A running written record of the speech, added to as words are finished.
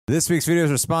This week's videos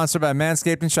are sponsored by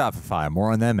Manscaped and Shopify.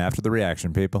 More on them after the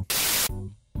reaction, people.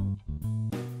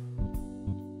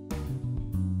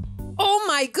 Oh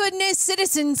my goodness,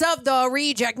 citizens of the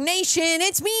Reject Nation,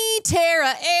 it's me,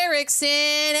 Tara Erickson,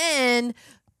 and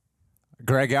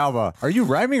Greg Alba. Are you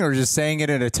rhyming or just saying it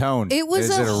in a tone? it was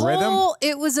Is it a rhythm?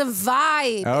 It was a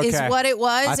vibe, Okay. is what it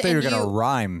was. I thought you were going to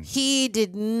rhyme. He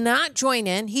did not join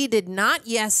in. He did not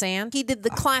yes and. He did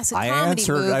the classic I comedy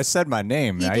answered. move. I said my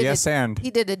name. He I did yes and. He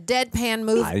did a deadpan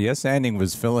move. Yes anding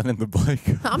was filling in the blank.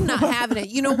 I'm not having it.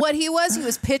 You know what he was? He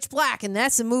was Pitch Black, and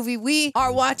that's the movie we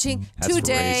are watching That's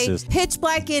today. racist. Pitch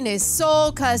Black in his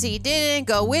soul, cause he didn't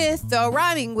go with the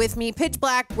rhyming with me. Pitch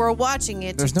Black, we're watching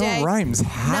it There's today. no rhymes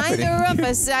happening. Neither of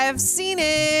us have seen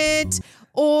it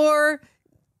or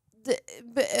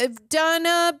done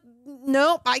a.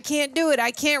 Nope, I can't do it.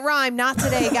 I can't rhyme. Not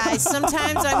today, guys.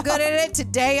 Sometimes I'm good at it.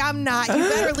 Today, I'm not. You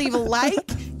better leave a like.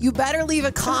 You better leave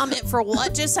a comment for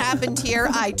what just happened here.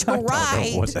 I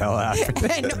tried. What the hell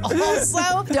happened? And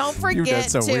also, don't You did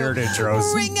forget some to weird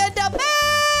intros. ring a bell.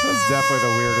 That's definitely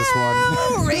the weirdest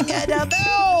one. Ring it a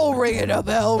bell, ring it a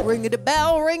bell, ring it a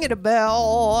bell, ring it a bell.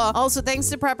 Also, thanks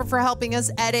to Prepper for helping us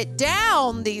edit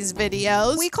down these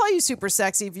videos. We call you super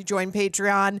sexy if you join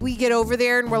Patreon. We get over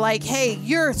there and we're like, hey,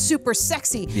 you're super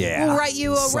sexy. Yeah. We'll write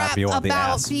you a Slap rap you on the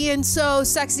about ass. being so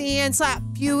sexy and slap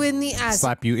you in the ass.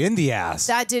 Slap you in the ass.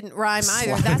 That didn't rhyme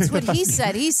either. That's what he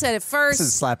said. He said it first. This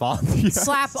is slap on the ass.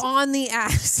 Slap on the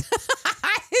ass.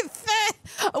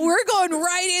 We're going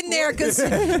right in there because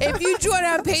if you join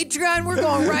on Patreon, we're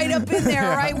going right up in there,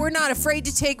 all right? We're not afraid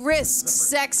to take risks.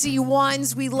 Sexy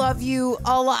ones, we love you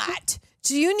a lot.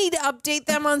 Do you need to update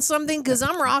them on something? Because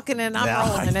I'm rocking and I'm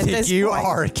rolling at this you point.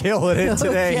 are killing it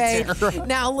today, Okay. Tara.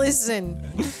 Now listen,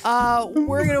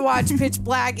 we're gonna watch Pitch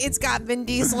Black. It's got Vin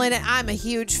Diesel in it. I'm a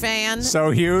huge fan.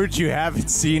 So huge, you haven't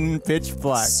seen Pitch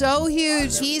Black. So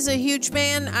huge. He's a huge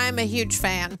fan. I'm a huge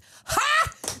fan.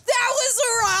 Ha! That was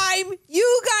a rhyme.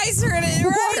 You guys heard it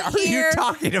right What are here. you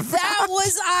talking about? That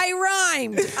was I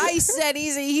rhymed. I said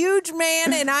he's a huge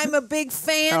man and I'm a big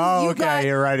fan. Oh, You okay, got-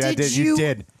 you're right. I did. You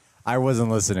did. I wasn't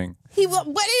listening. What are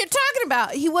you talking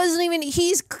about? He wasn't even.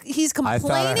 He's I thought I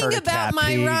complaining heard a about cat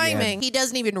my pee, rhyming. and- He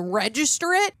doesn't even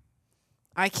register it.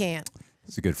 I can't.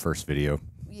 It's a good first video.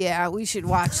 Yeah, we should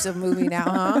watch the movie now,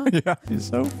 huh? Yeah, you're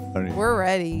so funny. We're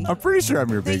ready. I'm pretty sure I'm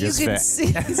your That you biggest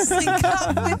can fan. sync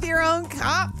up with your own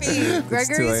copy.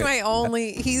 Gregory's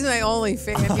late. he's my only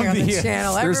fan here on the Yeah,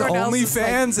 channel. There's Everyone else is like,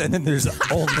 OnlyFans and then there's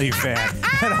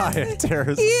OnlyFan. And I am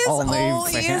Tara's he is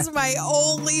OnlyFan. my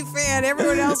only fan.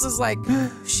 Everyone else is like,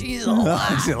 she's a lot.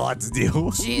 She's a lot to deal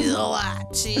with. She's a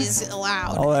lot. She's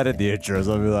loud. I'll edit the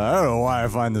intros. I'll be like, I don't know why I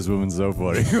find this woman so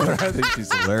funny, but I think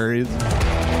she's hilarious.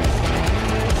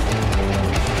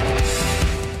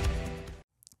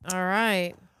 All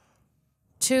right.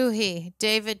 Toohey.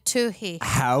 David Toohey.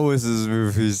 How is this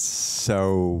movie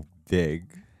so big?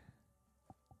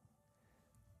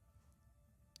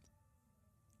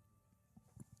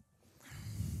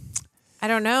 I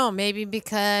don't know. Maybe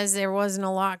because there wasn't a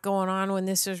lot going on when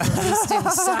this was released in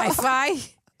sci-fi.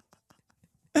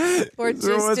 Or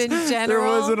just in general. There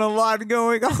wasn't a lot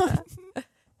going on.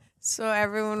 So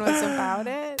everyone was about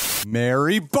it.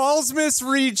 Mary Ballsmas,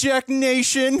 Reject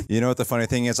Nation. You know what the funny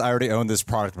thing is? I already owned this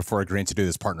product before agreeing to do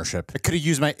this partnership. I could have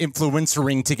used my influencer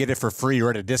ring to get it for free or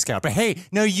at a discount. But hey,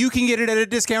 no, you can get it at a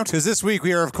discount because this week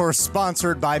we are, of course,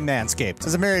 sponsored by Manscaped.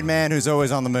 As a married man who's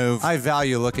always on the move, I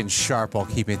value looking sharp while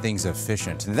keeping things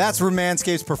efficient. And that's where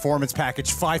Manscaped's Performance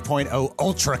Package 5.0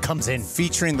 Ultra comes in,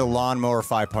 featuring the Lawnmower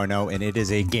 5.0, and it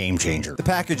is a game changer. The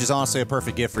package is honestly a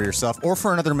perfect gift for yourself or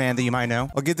for another man that you might know.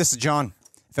 I'll give this to John.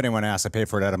 If anyone asks, I pay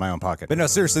for it out of my own pocket. But no,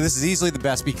 seriously, this is easily the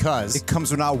best because it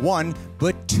comes with not one,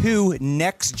 but two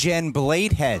next-gen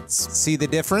blade heads. See the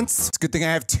difference? It's a good thing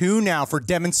I have two now for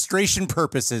demonstration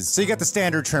purposes. So you got the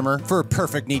standard trimmer for a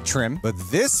perfect neat trim, but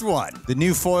this one, the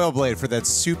new foil blade for that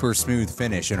super smooth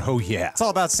finish, and oh yeah, it's all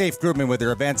about safe grooming with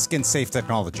their advanced skin-safe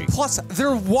technology. Plus,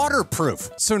 they're waterproof,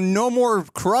 so no more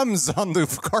crumbs on the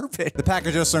carpet. The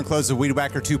package also includes the Weed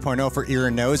Whacker 2.0 for ear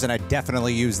and nose, and I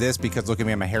definitely use this because look at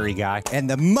me, I'm a hairy guy. And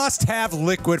the must-have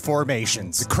liquid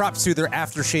formations, the Crop Soother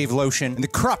aftershave lotion, and the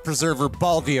Crop Preserver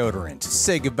ball deodorant.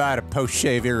 Say goodbye to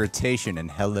post-shave irritation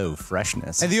and hello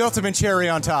freshness. And the ultimate cherry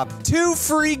on top, 2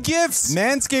 free gifts.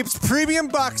 Manscaped's Premium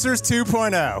Boxers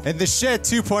 2.0 and the Shed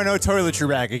 2.0 toiletry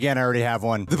bag. Again, I already have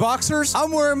one. The boxers,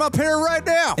 I'm wearing them up here right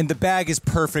now. And the bag is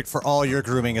perfect for all your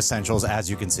grooming essentials,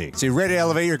 as you can see. So you ready to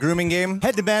elevate your grooming game?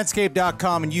 Head to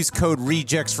manscaped.com and use code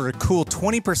REJECTS for a cool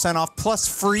 20% off plus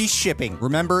free shipping.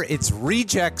 Remember, it's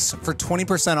REJECTS for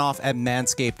 20% off at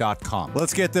manscaped.com.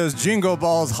 Let's get those jingle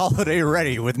balls holiday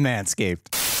ready with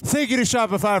Manscaped. Thank you to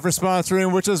Shopify for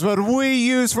sponsoring, which is what we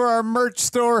use for our merch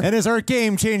store and is our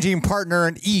game-changing partner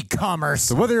in e-commerce.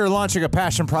 So whether you're launching a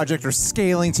passion project or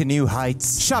scaling to new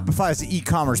heights, Shopify is the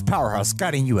e-commerce powerhouse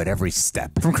guiding you at every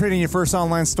step. From creating your first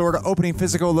online store to opening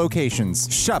physical locations,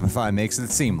 Shopify makes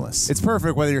it seamless. It's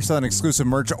perfect whether you're selling exclusive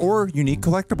merch or unique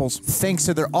collectibles, thanks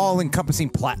to their all-encompassing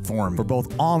platform for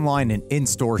both online and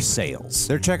in-store sales.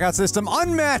 Their checkout system,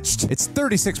 unmatched! It's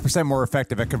 36% more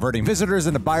effective at converting visitors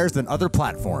into buyers than other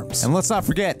platforms. And let's not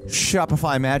forget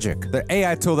Shopify Magic, their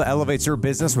AI tool that elevates your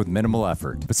business with minimal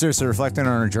effort. But seriously, reflecting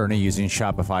on our journey using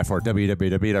Shopify for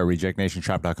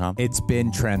www.rejectnationshop.com, it's been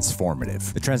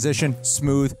transformative. The transition,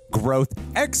 smooth, growth,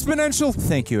 exponential.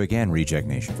 Thank you again, Reject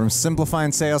Nation. From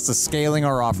simplifying sales to scaling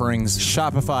our offerings,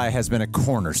 Shopify has been a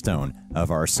cornerstone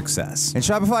of our success. And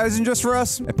Shopify isn't just for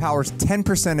us. It powers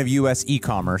 10% of U.S.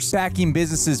 e-commerce, backing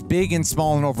businesses big and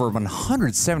small in over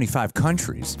 175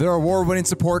 countries. Their award-winning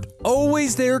support,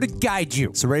 always there to guide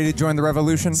you. So ready to join the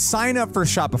revolution? Sign up for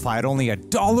Shopify at only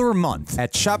 $1 a month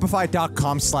at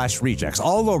shopify.com/rejects.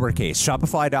 All lowercase,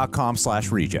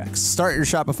 shopify.com/rejects. Start your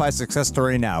Shopify success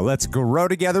story now. Let's grow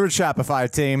together with Shopify,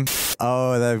 team.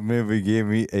 Oh, that movie gave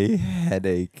me a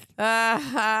headache.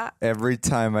 Every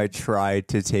time I tried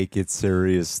to take it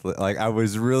seriously. Like, I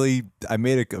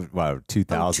made 2000.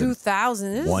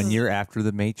 2000. 1 year after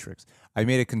The Matrix. I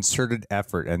made a concerted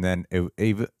effort, and then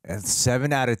it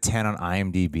 7 out of 10 on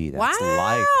IMDb. That's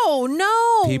wow,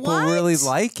 no. People what? really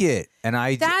like it. And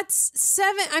That's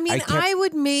 7. I mean, I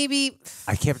would maybe.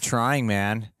 I kept trying,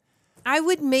 man. I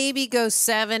would maybe go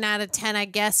 7 out of 10, I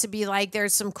guess, to be like,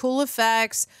 there's some cool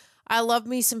effects. I love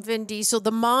me some Vin Diesel.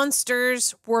 The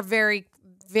monsters were very,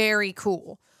 very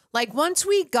cool. Like, once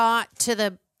we got to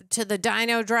the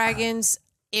Dino Dragons,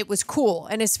 it was cool.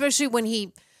 And especially when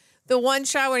the one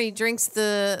shot when he drinks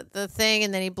the thing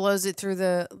and then he blows it through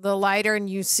the lighter and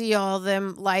you see all of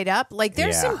them light up. Like,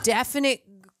 there's some definite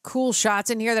cool shots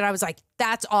in here that I was like,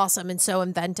 that's awesome and so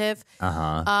inventive.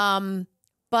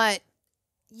 But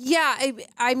yeah,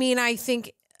 I mean, I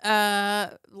think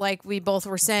like we both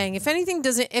were saying, if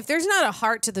there's not a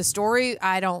heart to the story,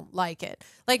 I don't like it.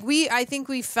 Like, I think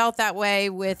we felt that way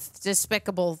with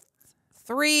Despicable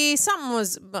 3. Some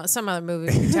other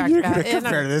movie we talked about.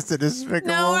 Compare this to Despicable.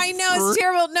 No, I know it's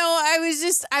terrible. No,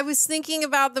 I was thinking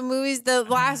about the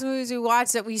last movies we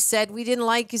watched that we said we didn't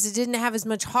like because it didn't have as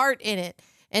much heart in it.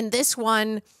 And this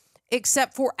one,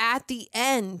 except for at the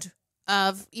end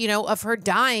of her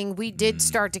dying, we did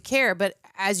start to care. But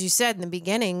as you said in the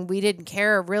beginning, we didn't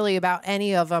care really about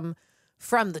any of them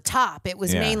from the top. It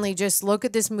was mainly just look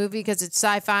at this movie because it's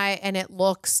sci-fi and it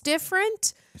looks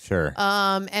different. Sure.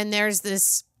 And there's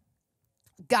this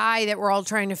guy that we're all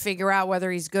trying to figure out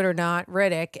whether he's good or not,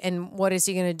 Riddick, and what is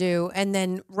he going to do? And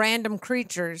then random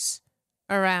creatures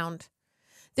around.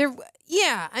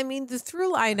 I mean, the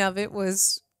through line of it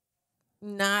was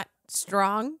not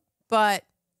strong, but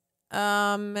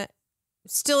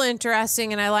still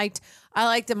interesting, and I liked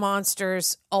the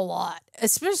monsters a lot.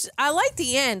 Especially, I liked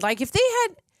the end. Like, if they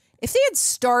had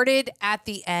started at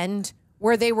the end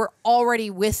where they were already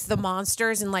with the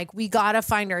monsters and like, we gotta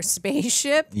find our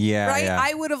spaceship. Yeah, right. Yeah.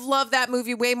 I would have loved that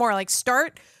movie way more. Like,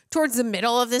 start towards the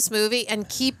middle of this movie and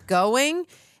keep going,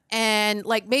 and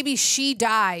like maybe she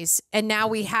dies, and now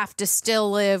we have to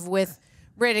still live with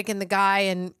Riddick and the guy,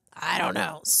 and I don't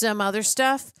know, some other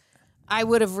stuff. I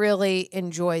would have really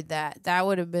enjoyed that. That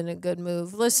would have been a good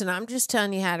move. Listen, I'm just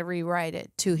telling you how to rewrite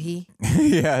it, Toohey.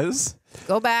 Yes.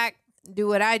 Go back, do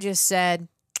what I just said.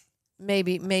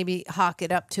 Maybe hawk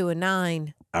it up to a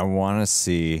 9. I want to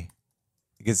see,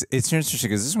 because it's interesting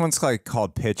because this one's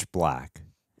called Pitch Black.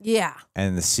 Yeah.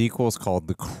 And the sequel's called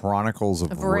The Chronicles of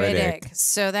Riddick.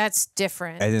 So that's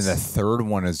different. And then the third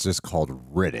one is just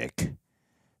called Riddick.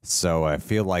 So I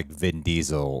feel like Vin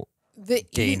Diesel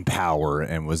gained power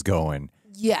and was going,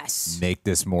 yes, make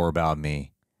this more about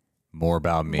me. More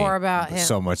about him.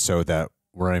 So much so that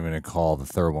we're not even going to call the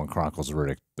third one Chronicles of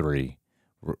Riddick 3.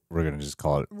 We're going to just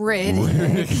call it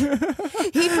Riddick.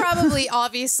 He probably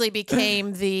obviously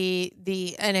became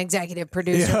an executive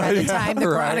producer by the time the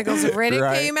Chronicles of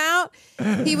Riddick came out.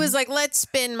 He was like, let's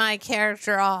spin my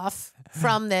character off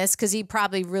from this, because he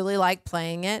probably really liked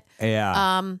playing it.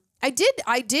 Yeah. I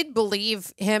did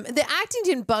believe him. The acting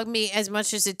didn't bug me as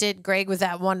much as it did Greg with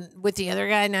that one, with the other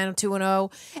guy,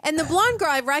 90210. And the blonde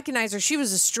girl, I recognize her. She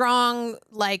was a strong,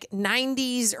 like,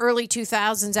 90s, early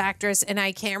 2000s actress, and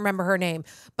I can't remember her name.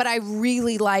 But I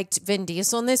really liked Vin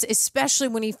Diesel in this, especially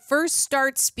when he first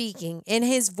starts speaking in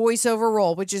his voiceover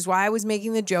role, which is why I was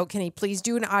making the joke, can he please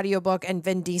do an audiobook and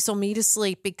Vin Diesel me to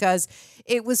sleep? Because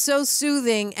it was so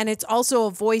soothing, and it's also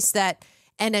a voice that,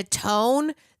 and a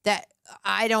tone that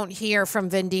I don't hear from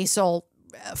Vin Diesel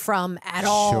at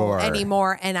all Sure.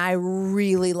 anymore, and I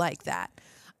really like that.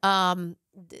 I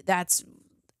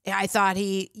thought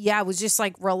he was just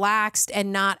like relaxed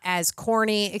and not as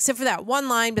corny, except for that one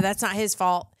line, but that's not his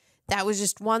fault. That was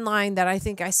just one line that I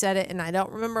think I said it, and I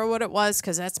don't remember what it was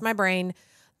because that's my brain,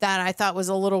 that I thought was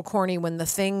a little corny when the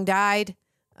Thing died.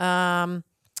 Yeah.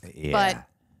 But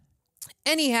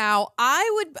anyhow,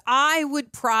 I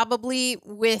would probably,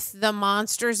 with the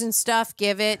monsters and stuff,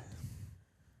 give it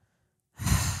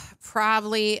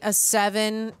probably a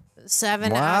 7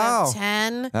 out of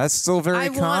 10. That's still very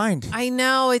kind. I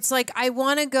know. It's like I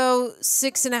want to go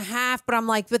 6.5, but I'm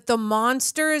like, but the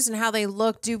monsters and how they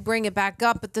look do bring it back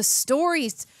up. But the story,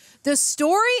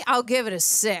 I'll give it a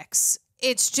 6.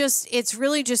 It's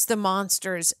really just the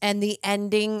monsters and the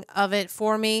ending of it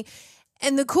for me.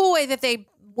 And the cool way that they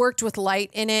worked with light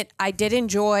in it, I did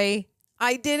enjoy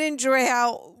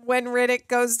how when Riddick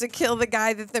goes to kill the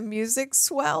guy that the music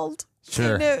swelled.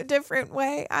 Sure. In a different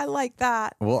way. I like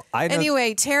that. Well,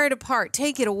 anyway, tear it apart.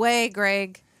 Take it away,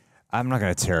 Greg. I'm not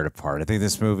going to tear it apart. I think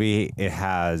this movie, it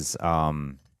has a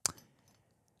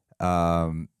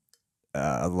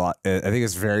lot. I think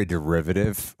it's very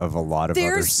derivative of a lot of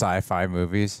other sci-fi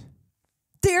movies.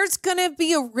 There's going to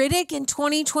be a Riddick in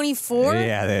 2024?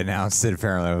 Yeah, they announced it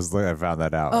apparently. I found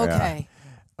that out. Okay.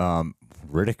 Yeah.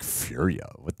 Riddick Furia.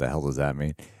 What the hell does that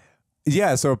mean?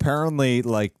 Yeah, so apparently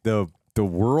like the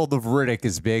world of Riddick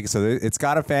is big, so it's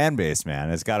got a fan base,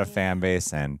 man. It's got a fan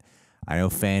base, and I know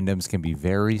fandoms can be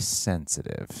very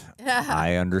sensitive.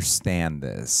 I understand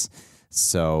this.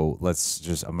 So I'm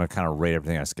going to kind of rate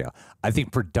everything on a scale. I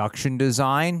think production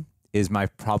design is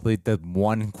probably the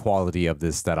one quality of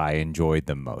this that I enjoyed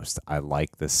the most. I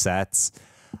like the sets.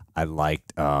 I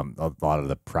liked a lot of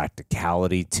the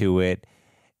practicality to it.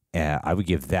 I would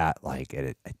give that like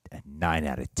a 9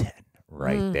 out of 10.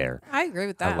 Right there. I agree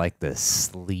with that. I like the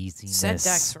sleaziness. Set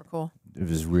decks were cool. It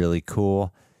was really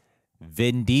cool.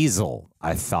 Vin Diesel,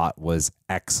 I thought, was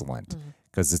excellent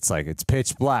because it's like it's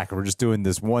pitch black. We're just doing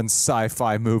this one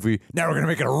sci-fi movie. Now we're gonna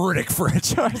make it a Riddick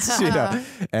franchise,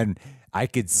 And I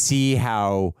could see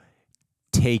how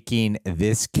taking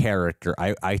this character,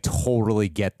 I totally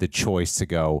get the choice to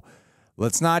go.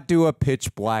 Let's not do a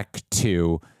Pitch Black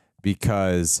 2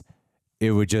 because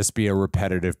it would just be a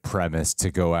repetitive premise to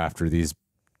go after these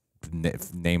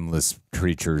nameless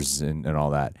creatures and all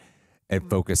that and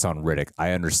focus on Riddick. I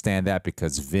understand that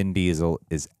because Vin Diesel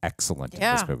is excellent in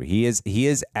this movie. He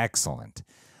is excellent.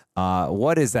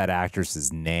 What is that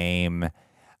actress's name?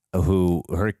 Who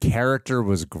her character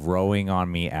was growing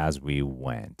on me as we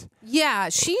went. Yeah,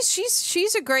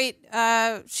 she's a great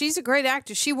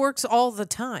actress. She works all the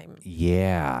time.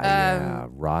 Yeah,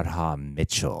 Radha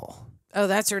Mitchell. Oh,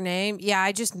 that's her name? Yeah,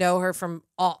 I just know her from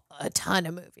a ton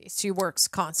of movies. She works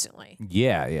constantly.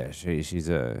 Yeah. She's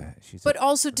But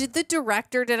also, did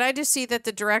I just see that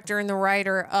the director and the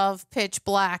writer of Pitch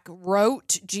Black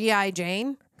wrote G.I.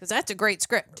 Jane? Because that's a great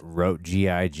script. Wrote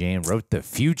G.I. Jane, wrote The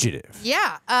Fugitive.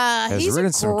 Yeah, he's a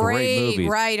great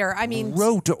writer. I mean,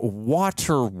 wrote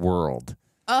Waterworld.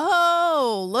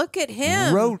 Oh, look at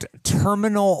him. Wrote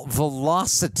Terminal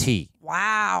Velocity.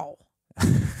 Wow.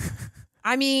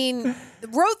 I mean,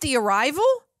 wrote The Arrival?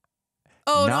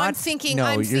 Oh, I was thinking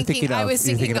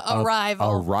Arrival.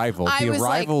 Arrival. The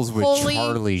Arrival's with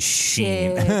Charlie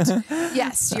Sheen.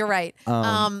 Yes, you're right.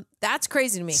 That's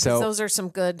crazy to me because those are some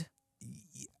good.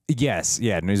 Yes,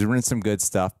 yeah, and he's written some good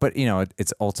stuff, but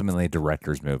it's ultimately a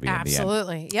director's movie.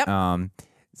 Absolutely, in the end. Yep.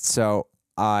 So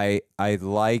I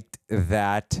liked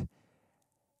that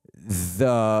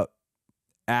the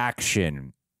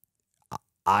action.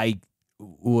 I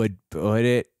would put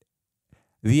it.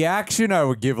 The action I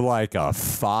would give like a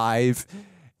 5.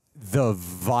 The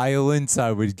violence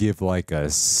I would give like a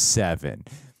 7.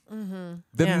 Mm-hmm.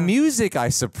 The music I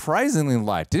surprisingly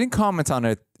liked. Didn't comment on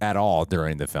it at all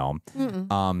during the film.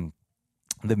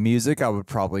 The music I would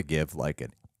probably give like an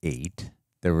 8.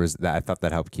 There was that. I thought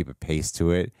that helped keep a pace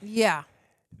to it. Yeah.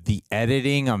 The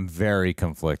editing, I'm very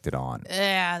conflicted on.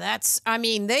 Yeah,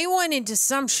 they went into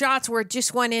some shots where it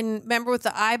just went in. Remember with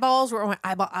the eyeballs, where it went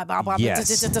eyeball.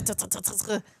 Yes.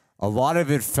 A lot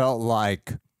of it felt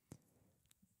like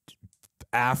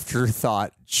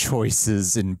afterthought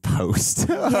choices in post.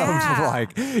 Yeah. Of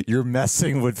like you're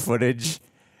messing with footage.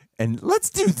 And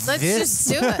let's just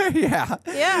do it. Yeah.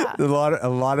 A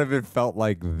lot of it felt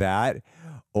like that.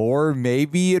 Or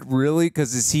maybe it really,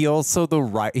 because is he also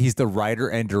he's the writer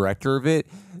and director of it?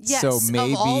 Yes, so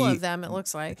maybe, of all of them, it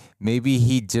looks like. Maybe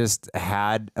he just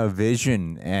had a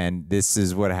vision, and this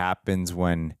is what happens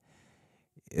when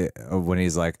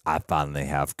he's like, I finally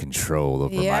have control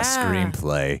over my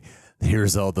screenplay.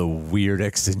 here's all the weird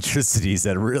eccentricities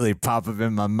that really pop up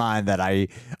in my mind that I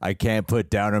can't put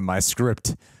down in my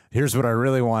script. Here's what I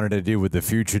really wanted to do with The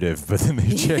Fugitive, but then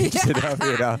they changed it up,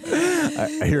 you know.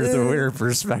 Here's the weird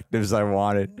perspectives I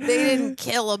wanted. They didn't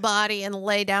kill a body and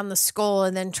lay down the skull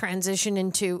and then transition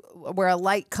into where a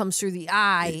light comes through the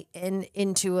eye and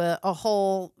into a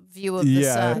whole view of the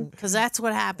sun, because that's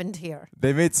what happened here.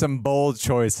 They made some bold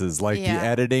choices. Like the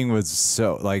editing was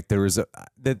so, like there was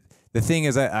the thing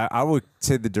is I would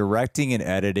say the directing and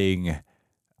editing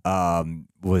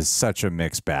was such a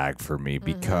mixed bag for me,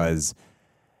 because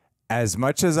as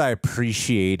much as I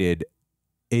appreciated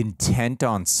intent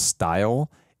on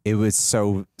style, it was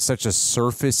such a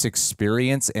surface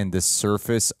experience, and the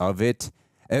surface of it.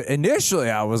 Initially,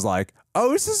 I was like,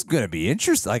 "Oh, this is gonna be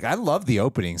interesting." Like, I love the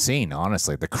opening scene.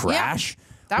 Honestly, the crash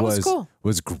that was cool.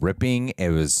 Was gripping.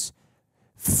 It was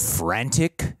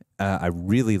frantic. I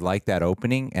really liked that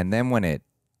opening, and then when it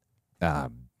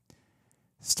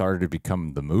started to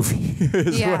become the movie,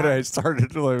 is when I started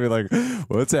to be like,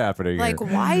 "What's happening?" Like, here?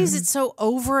 why is it so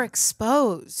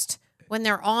overexposed when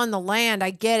they're on the land?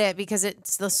 I get it because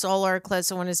it's the solar eclipse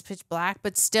and when it's pitch black,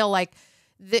 but still, like,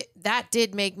 that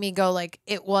did make me go, like,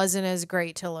 it wasn't as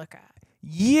great to look at.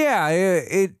 Yeah,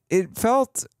 it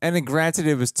felt, and granted,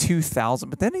 it was 2000,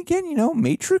 but then again, you know,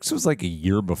 Matrix was like a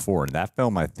year before, and that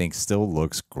film, I think, still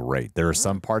looks great. There are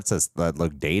some parts that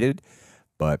look dated,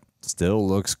 but still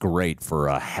looks great for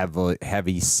a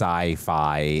heavy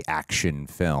sci-fi action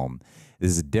film.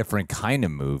 This is a different kind of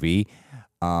movie,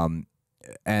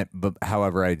 but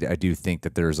however, I do think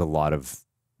that there's a lot of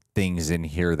things in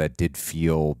here that did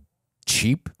feel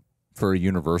cheap for a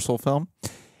Universal film.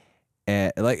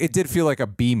 And like, it did feel like a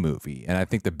B movie, and I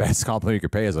think the best compliment you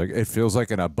could pay is like, it feels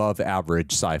like an above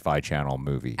average Sci-Fi Channel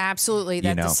movie. Absolutely,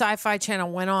 that the Sci-Fi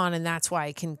Channel went on, and that's why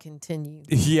it can continue.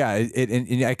 Yeah,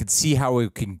 and I could see how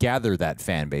it can gather that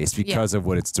fan base because of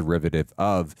what it's derivative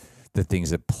of, the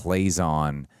things it plays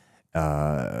on,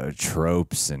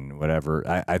 tropes and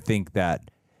whatever. I think that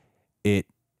it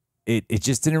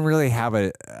just didn't really have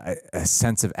a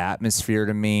sense of atmosphere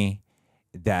to me,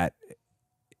 that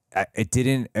it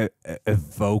didn't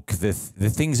evoke the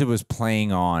things it was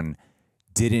playing on,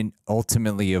 didn't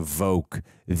ultimately evoke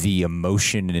the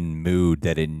emotion and mood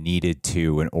that it needed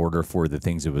to in order for the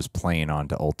things it was playing on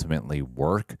to ultimately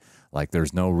work. Like,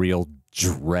 there's no real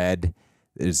dread.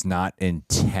 It's not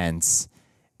intense.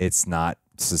 It's not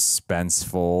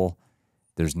suspenseful.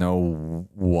 There's no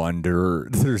wonder.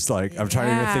 There's like, I'm trying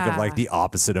to even think of like the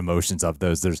opposite emotions of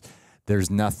those. There's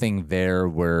nothing there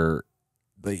where,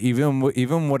 even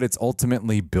what it's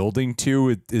ultimately building to,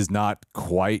 it is not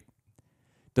quite,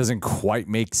 doesn't quite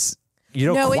makes, you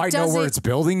don't quite know where it's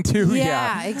building to.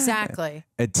 Yeah, exactly.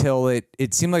 Until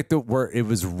it seemed like where it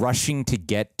was rushing to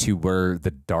get to where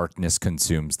the darkness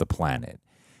consumes the planet.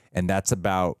 And that's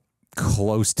about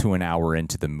close to an hour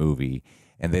into the movie.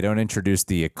 And they don't introduce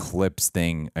the eclipse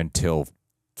thing until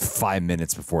 5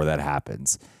 minutes before that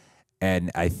happens.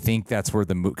 And I think that's where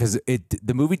the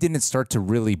movie didn't start to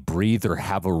really breathe or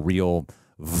have a real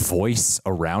voice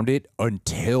around it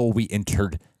until we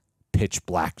entered pitch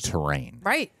black terrain.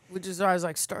 Right. Which is why I was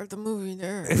like, start the movie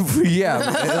there. Yeah,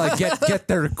 like get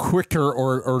there quicker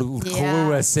or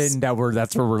clue us in that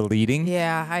that's where we're leading.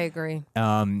 Yeah, I agree.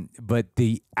 But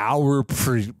the hour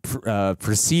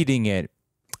preceding it,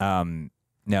 preluding,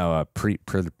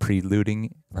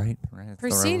 right?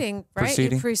 Preceding, right?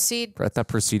 Preceding? You precede. I thought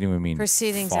preceding would mean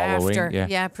proceedings following. after.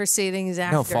 Yeah, proceedings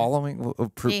after. No, following. The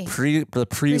prelude.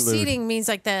 Preceding means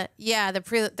like the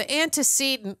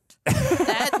antecedent.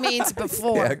 That means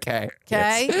before. Okay.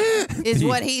 Okay, is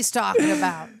what he's talking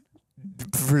about.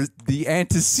 The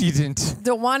antecedent.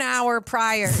 The 1 hour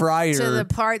prior to the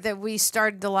part that we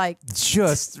started to like.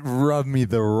 Just rubbed me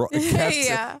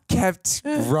kept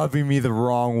rubbing me the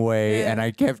wrong way, and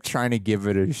I kept trying to give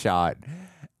it a shot.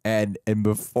 And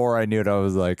before I knew it, I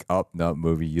was like, "Oh no,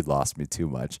 movie, you lost me too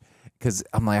much." Because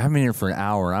I'm like, I'm in here for an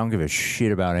hour. I don't give a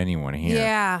shit about anyone here.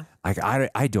 Yeah. Like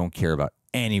I don't care about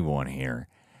anyone here.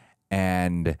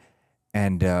 And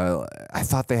I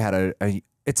thought they had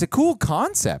it's a cool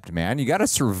concept, man. You got to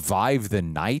survive the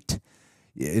night.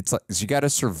 It's like you got to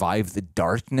survive the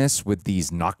darkness with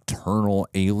these nocturnal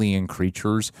alien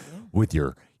creatures. With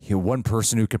your one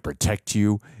person who can protect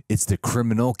you. It's the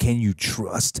criminal. Can you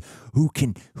trust who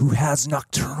has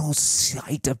nocturnal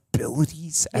sight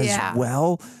abilities as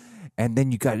well? And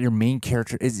then you got your main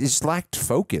character. It just lacked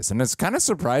focus, and it's kind of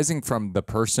surprising from the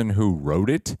person who wrote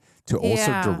it to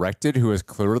also direct it, who has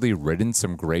clearly written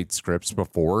some great scripts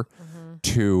before,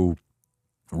 to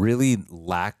really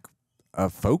lack a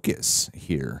focus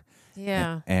here.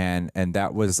 Yeah. And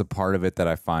that was the part of it that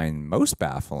I find most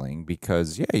baffling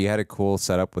because, yeah, you had a cool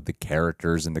setup with the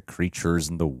characters and the creatures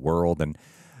and the world. And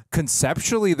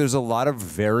conceptually, there's a lot of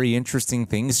very interesting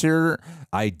things here.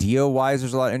 Idea-wise,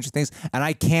 there's a lot of interesting things.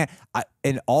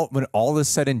 And when all is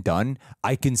said and done,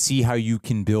 I can see how you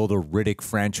can build a Riddick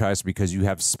franchise because you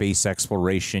have space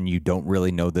exploration. You don't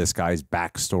really know this guy's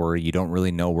backstory. You don't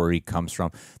really know where he comes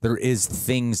from. There is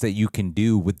things that you can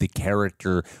do with the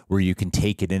character where you can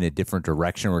take it in a different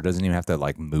direction where it doesn't even have to,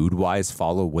 like, mood-wise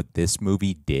follow what this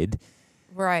movie did.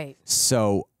 Right.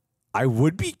 So I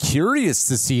would be curious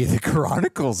to see the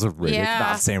Chronicles of Riddick. Yeah.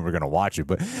 Not saying we're going to watch it,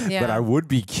 but I would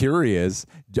be curious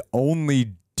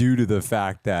only due to the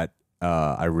fact that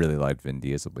I really liked Vin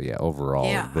Diesel. But yeah, overall,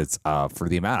 it's for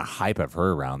the amount of hype I've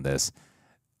heard around this,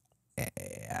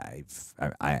 I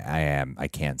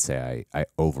can't say I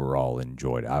overall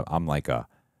enjoyed it. I'm like a.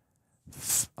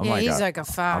 He's like a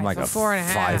 5. I'm like a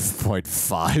 4.5.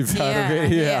 5.5 out of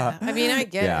it. Yeah. I mean, I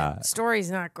get it. Story's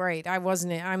not great.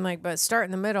 I'm like, but start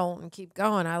in the middle and keep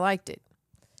going. I liked it.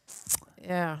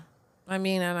 Yeah. I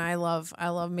mean, and I love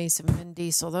me some Vin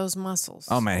Diesel. Those muscles.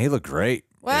 Oh man, he looked great.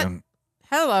 What?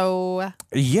 Hello.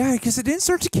 Yeah, because I didn't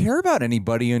start to care about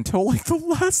anybody until like the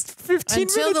last 15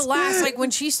 minutes. Until the last, like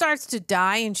when she starts to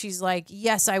die and she's like,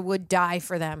 yes, I would die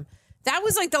for them. That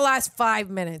was like the last 5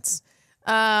 minutes.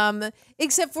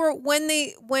 Except for when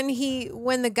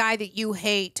the guy that you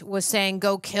hate was saying,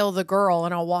 go kill the girl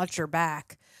and I'll watch her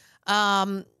back.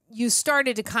 You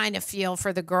started to kind of feel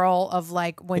for the girl of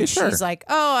like when she's like,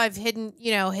 oh, I've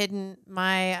hidden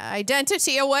my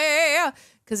identity away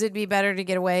because it'd be better to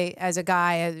get away as a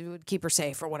guy. It would keep her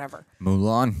safe or whatever.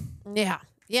 Mulan. Yeah,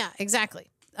 exactly.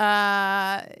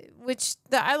 Which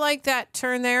I like that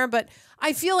turn there, but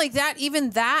I feel like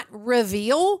that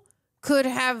reveal could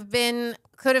have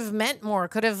meant more,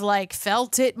 could have like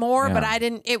felt it more, but I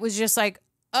didn't. It was just like,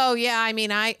 oh yeah, I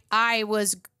mean, I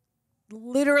was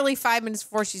literally 5 minutes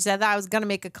before she said that, I was going to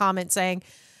make a comment saying,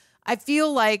 I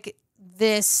feel like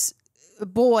this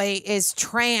boy is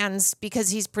trans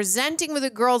because he's presenting with a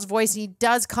girl's voice. He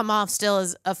does come off still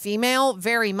as a female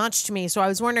very much to me. So I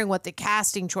was wondering what the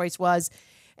casting choice was.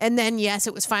 And then, yes,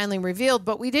 it was finally revealed,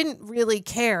 but we didn't really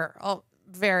care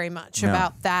very much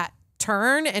about that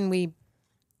turn, and we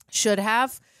should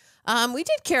have. We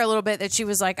did care a little bit that she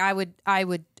was like, I would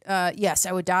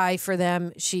die for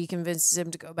them. She convinces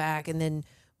him to go back, and then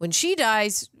when she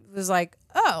dies, it was like,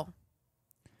 oh,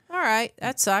 all right,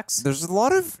 that sucks. There's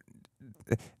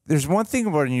one thing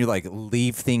about when you like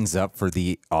leave things up for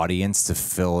the audience to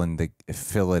fill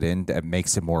it in that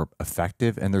makes it more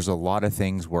effective, and there's a lot of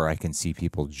things where I can see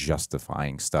people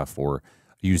justifying stuff or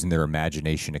using their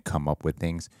imagination to come up with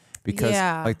things. Because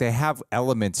like they have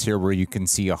elements here where you can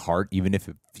see a heart, even if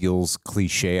it feels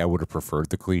cliche. I would have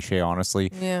preferred the cliche,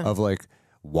 honestly, of like,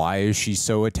 why is she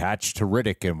so attached to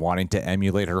Riddick and wanting to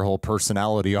emulate her whole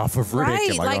personality off of Riddick? Right,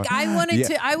 and like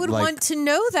I would want to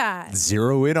know that.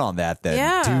 Zero in on that,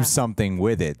 then do something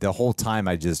with it. The whole time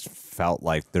I just felt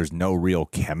like there's no real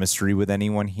chemistry with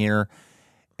anyone here.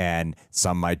 And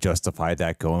some might justify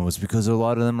that going was because a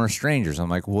lot of them are strangers. I'm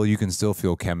like, well, you can still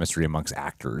feel chemistry amongst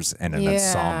actors and an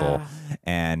ensemble.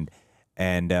 And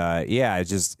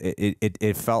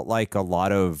it felt like a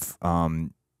lot of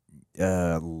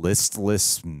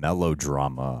listless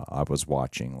melodrama I was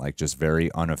watching, like just very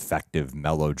ineffective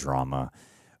melodrama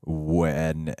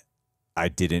when I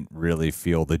didn't really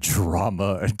feel the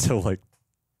drama until like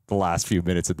the last few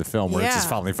minutes of the film where it just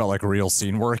finally felt like real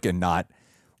scene work and not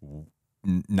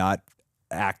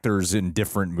actors in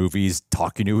different movies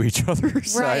talking to each other.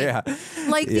 So,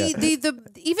 like the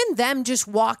even them just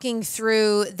walking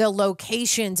through the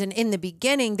locations, and in the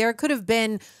beginning there could have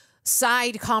been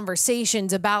side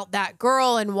conversations about that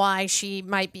girl and why she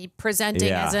might be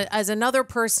presenting as another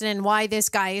person, and why this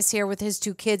guy is here with his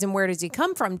 2 kids and where does he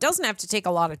come from. Doesn't have to take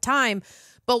a lot of time,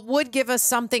 but would give us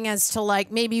something as to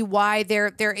like maybe why they're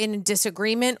in a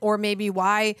disagreement, or maybe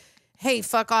why, hey,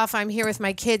 fuck off, I'm here with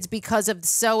my kids because of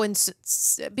so and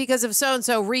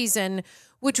so reason,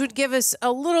 which would give us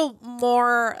a little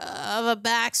more of a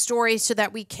backstory so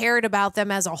that we cared about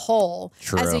them as a whole,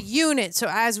 as a unit. So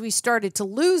as we started to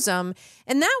lose them,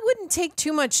 and that wouldn't take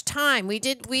too much time. We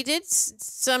did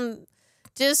some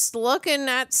just looking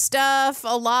at stuff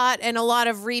a lot, and a lot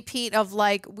of repeat of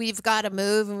like, we've got to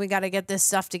move and we got to get this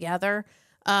stuff together.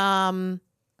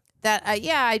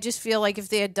 I just feel like if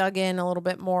they had dug in a little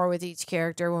bit more with each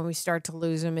character when we start to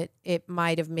lose them, it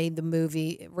might have made the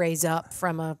movie raise up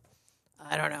from a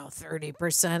I don't know,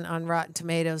 30% on Rotten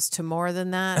Tomatoes to more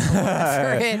than that, or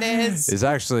whatever it is. It's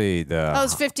actually the. Oh,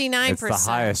 it's 59%. It's the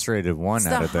highest rated one It's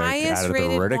out of the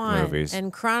Riddick one. movies.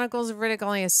 And Chronicles of Riddick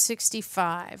only has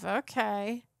 65.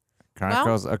 Okay.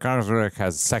 Chronicles of Riddick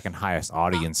has the second highest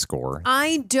audience score.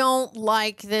 I don't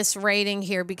like this rating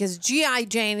here because G.I.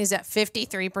 Jane is at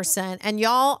 53%. And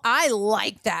y'all, I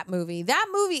like that movie. That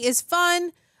movie is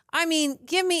fun. I mean,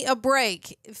 give me a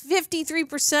break.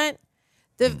 53%.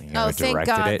 know who Thank directed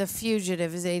God, it? The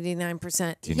Fugitive is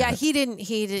 89%. you Yeah, know- he didn't.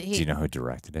 Do you He know who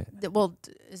directed it? well,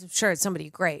 I'm sure it's somebody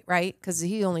great, right? Because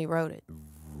he only wrote it.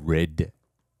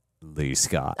 Ridley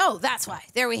Scott. Oh, that's why.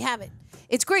 There we have it.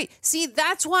 It's great. See,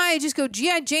 that's why I just go,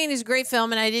 G.I. Jane is a great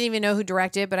film, and I didn't even know who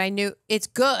directed it, but I knew it's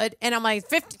good. And I'm like,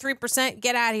 53%,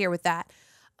 get out of here with that.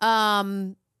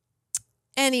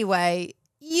 Anyway,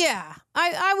 yeah,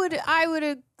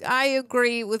 I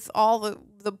agree with all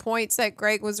the points that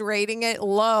Greg was rating it.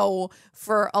 Low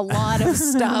for a lot of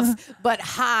stuff, but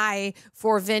high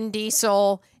for Vin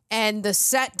Diesel. And the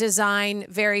set design,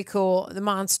 very cool. The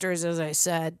monsters, as I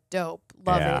said, dope.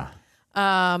 Love it.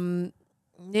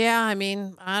 Yeah, I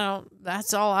mean,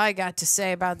 that's all I got to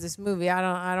say about this movie.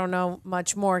 I don't know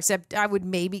much more, except I would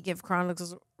maybe give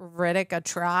Chronicles of Riddick a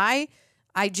try.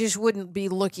 I just wouldn't be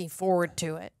looking forward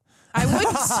to it.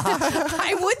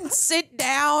 I wouldn't sit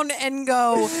down and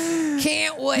go,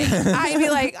 can't wait. I'd be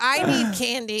like, I need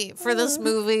candy for this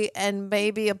movie and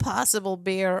maybe a possible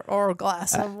beer or a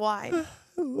glass of wine.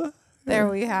 There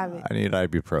we have it. I need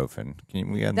ibuprofen.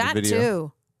 Can we end That the video?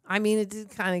 too. I mean, it did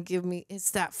kind of give me.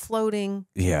 It's that floating.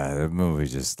 Yeah, the movie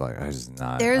just like I was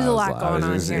not. There's a lot going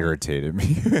on It just here. irritated me.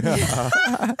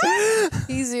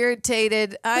 He's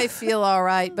irritated. I feel all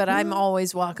right, but I'm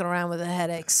always walking around with a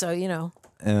headache. So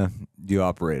You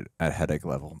operate at headache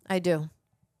level. I do.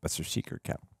 That's your secret,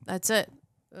 Cap. That's it.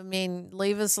 I mean,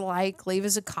 leave us a like, leave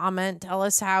us a comment, tell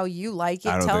us how you like it.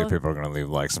 I don't tell think people are going to leave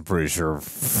likes. I'm pretty sure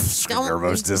Don't-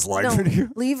 most dislike don't- video.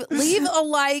 Leave a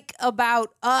like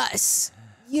about us.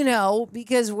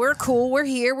 Because we're cool. We're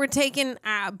here. We're taking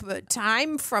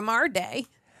time from our day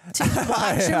to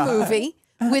watch a movie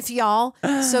with y'all.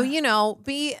 So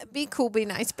be cool, be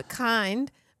nice, but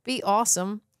kind, be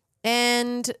awesome,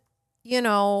 and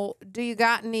do you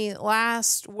got any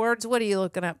last words? What are you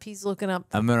looking up? He's looking up.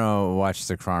 I'm gonna watch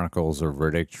the Chronicles of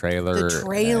Riddick trailer. The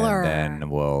trailer. and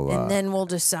then we'll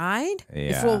decide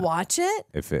if yeah. we'll watch it.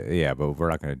 But we're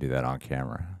not gonna do that on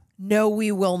camera. No,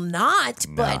 we will not.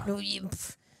 No. But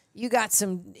you got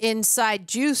some inside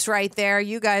juice right there.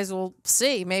 You guys will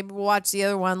see. Maybe we'll watch the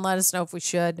other one. Let us know if we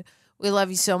should. We love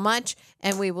you so much,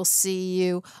 and we will see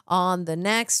you on the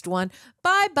next one.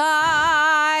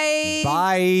 Bye-bye.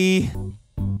 Bye.